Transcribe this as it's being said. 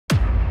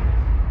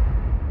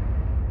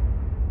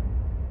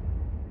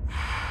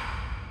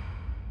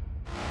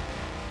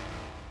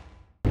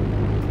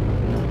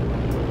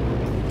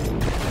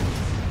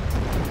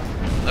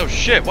Oh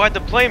shit, why'd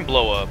the plane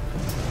blow up?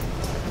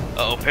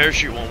 Uh oh,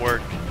 parachute won't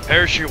work.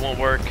 Parachute won't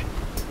work.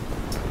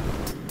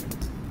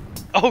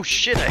 Oh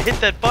shit, I hit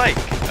that bike!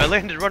 I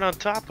landed right on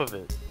top of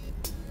it.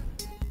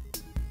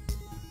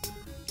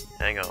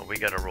 Hang on, we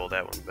gotta roll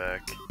that one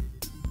back.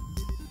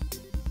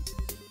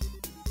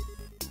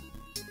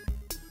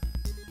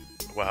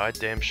 Wow, I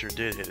damn sure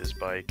did hit his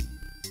bike.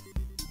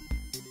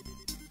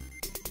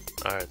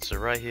 Alright, so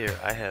right here,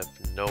 I have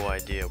no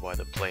idea why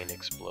the plane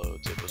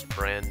explodes. It was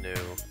brand new,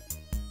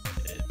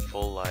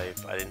 full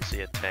life, I didn't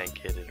see a tank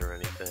hit it or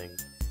anything.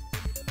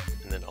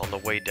 And then on the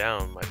way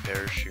down, my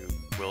parachute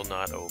will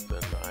not open.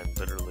 I'm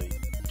literally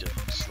just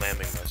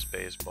slamming my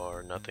space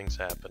bar, nothing's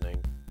happening.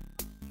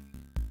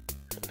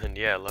 And then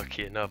yeah,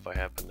 lucky enough I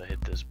happened to hit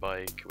this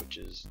bike, which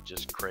is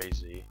just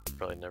crazy.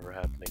 Probably never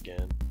happen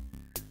again.